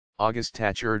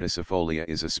Agastache urticifolia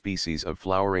is a species of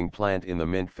flowering plant in the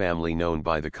mint family known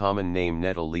by the common name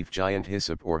nettle leaf giant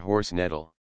hyssop or horse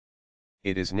nettle.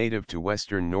 It is native to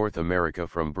western North America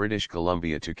from British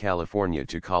Columbia to California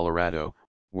to Colorado,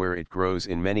 where it grows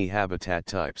in many habitat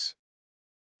types.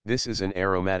 This is an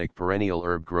aromatic perennial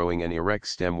herb growing an erect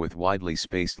stem with widely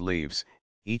spaced leaves,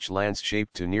 each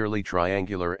lance-shaped to nearly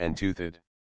triangular and toothed.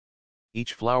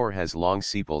 Each flower has long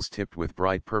sepals tipped with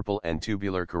bright purple and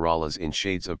tubular corollas in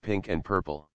shades of pink and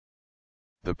purple.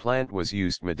 The plant was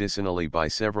used medicinally by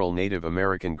several Native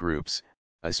American groups,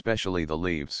 especially the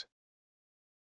leaves.